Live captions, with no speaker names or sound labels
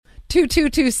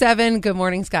2227. Good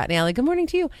morning, Scott and Allie. Good morning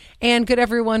to you. And good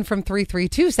everyone from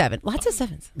 3327. Lots of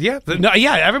sevens. Yeah,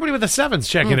 everybody with the sevens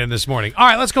checking in this morning. All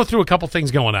right, let's go through a couple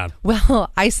things going on.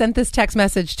 Well, I sent this text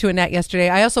message to Annette yesterday.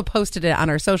 I also posted it on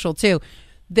our social too.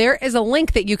 There is a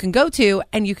link that you can go to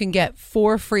and you can get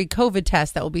 4 free COVID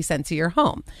tests that will be sent to your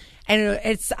home. And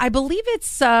I believe it's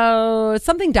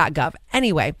something.gov.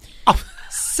 Anyway. Oh.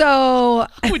 So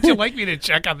would you like me to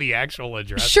check on the actual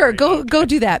address? Sure, go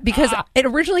do that because it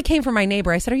originally came from my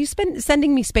neighbor. I said, "Are you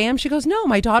sending me spam?" She goes, "No,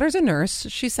 my daughter's a nurse.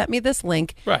 She sent me this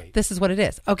link. Right. This is what it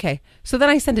is." Okay. So then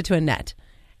I sent it to Annette.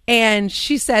 And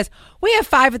she says, "We have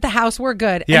 5 at the house. We're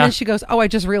good." Yeah. And then she goes, "Oh, I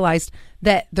just realized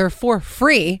that they're 4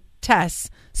 free tests.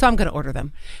 So I'm going to order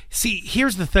them." See,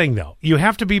 here's the thing, though. You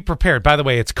have to be prepared. By the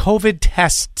way, it's COVID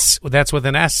tests. That's with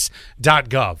an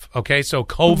S.gov. Okay, so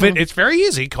COVID, It's very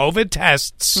easy. COVID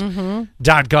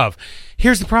tests.gov.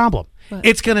 Here's the problem. What?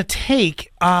 It's going to take,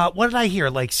 what did I hear,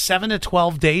 like 7 to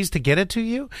 12 days to get it to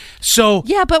you? So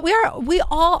yeah, but we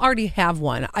all already have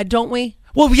one, don't we?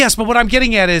 Well, yes, but what I'm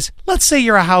getting at is, let's say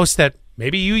you're a house that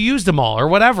maybe you used them all or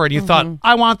whatever, and you thought,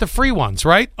 I want the free ones,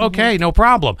 right? Okay, no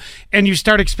problem. And you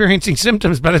start experiencing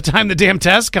symptoms. By the time the damn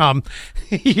tests come,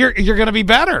 you're going to be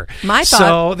better.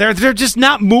 So they're just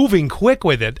not moving quick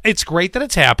with it. It's great that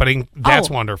it's happening. That's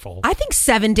wonderful. I think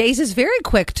 7 days is very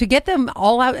quick to get them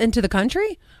all out into the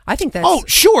country. I think that's... Oh,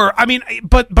 sure. I mean,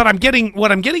 but what I'm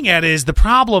getting at is the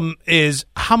problem is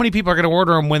how many people are going to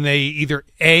order them when they either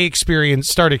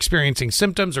start experiencing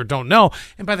symptoms or don't know.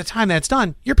 And by the time that's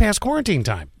done, you're past quarantine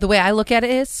time. The way I look at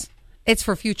it is it's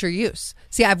for future use.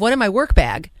 See, I have one in my work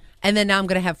bag and then now I'm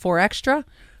going to have 4 extra.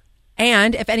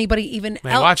 And if anybody even...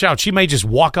 Man, watch out. She may just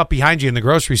walk up behind you in the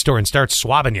grocery store and start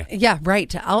swabbing you. Yeah,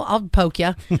 right. I'll poke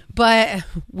you. But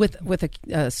with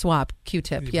a swab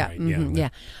Q-tip. Yeah. Right, yeah.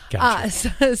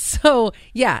 Gotcha. So,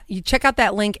 yeah, you check out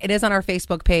that link. It is on our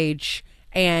Facebook page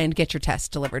and get your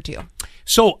test delivered to you.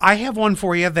 So I have one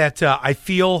for you that I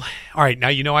feel... All right,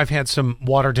 now, I've had some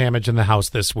water damage in the house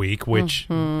this week, which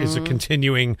is a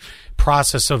continuing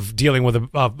process of dealing with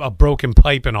a broken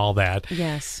pipe and all that.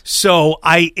 Yes. So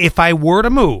if I were to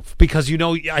move, because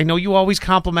I know you always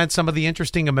compliment some of the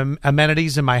interesting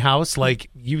amenities in my house, like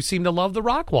you seem to love the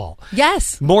rock wall.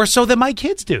 Yes. More so than my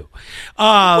kids do.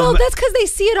 Well, that's because they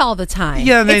see it all the time.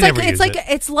 Yeah, they never use it.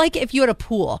 It's like if you had a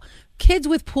pool. Kids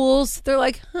with pools, they're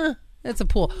like, it's a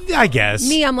pool. I guess.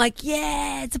 Me, I'm like,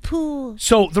 yeah, it's a pool.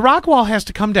 So the rock wall has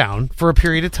to come down for a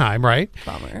period of time, right?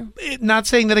 Bummer. Not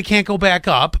saying that it can't go back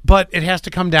up, but it has to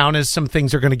come down as some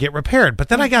things are going to get repaired. But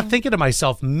then I got thinking to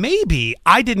myself, maybe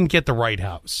I didn't get the right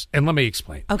house. And let me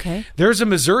explain. Okay. There's a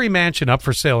Missouri mansion up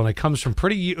for sale, and it comes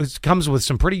with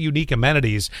some pretty unique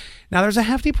amenities. Now, there's a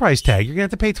hefty price tag. You're going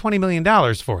to have to pay $20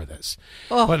 million for this.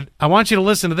 Oh. But I want you to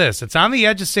listen to this. It's on the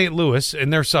edge of St. Louis in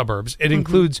their suburbs. It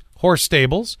includes horse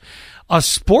stables, a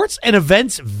sports and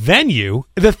events venue.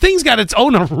 The thing's got its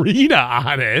own arena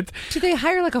on it. Do they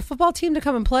hire like a football team to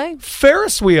come and play?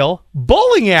 Ferris wheel,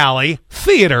 bowling alley,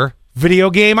 theater,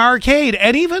 video game arcade,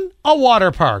 and even a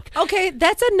water park. Okay,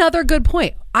 that's another good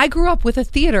point. I grew up with a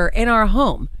theater in our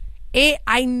home.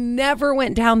 I never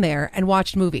went down there and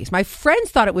watched movies. My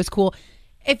friends thought it was cool.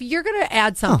 If you're going to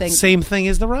add something... same thing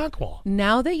as the rock wall.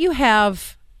 Now that you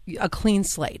have a clean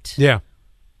slate... Yeah.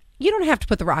 You don't have to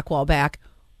put the rock wall back.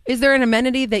 Is there an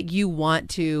amenity that you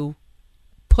want to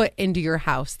put into your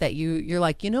house that you're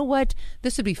like, you know what?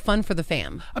 This would be fun for the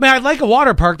fam. I mean, I'd like a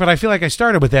water park, but I feel like I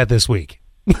started with that this week.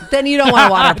 Then you don't want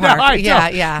a water park. No,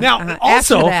 yeah. Now,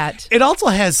 also, it also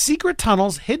has secret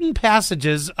tunnels, hidden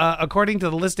passages, according to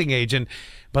the listing agent.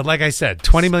 But like I said,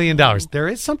 $20 million. There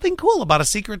is something cool about a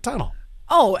secret tunnel.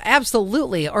 Oh,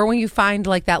 absolutely. Or when you find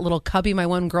like that little cubby. My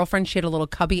one girlfriend, she had a little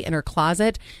cubby in her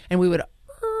closet, and we would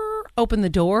open the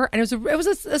door, and it was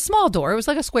a small door. It was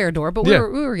like a square door, but we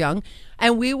were young,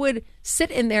 and we would sit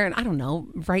in there and I don't know,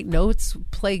 write notes,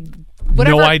 play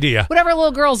whatever. No idea. Whatever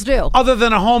little girls do. Other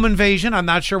than a home invasion, I'm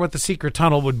not sure what the secret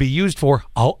tunnel would be used for.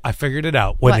 Oh, I figured it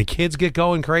out. When the kids get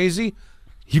going crazy,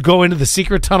 you go into the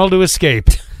secret tunnel to escape.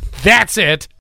 That's it.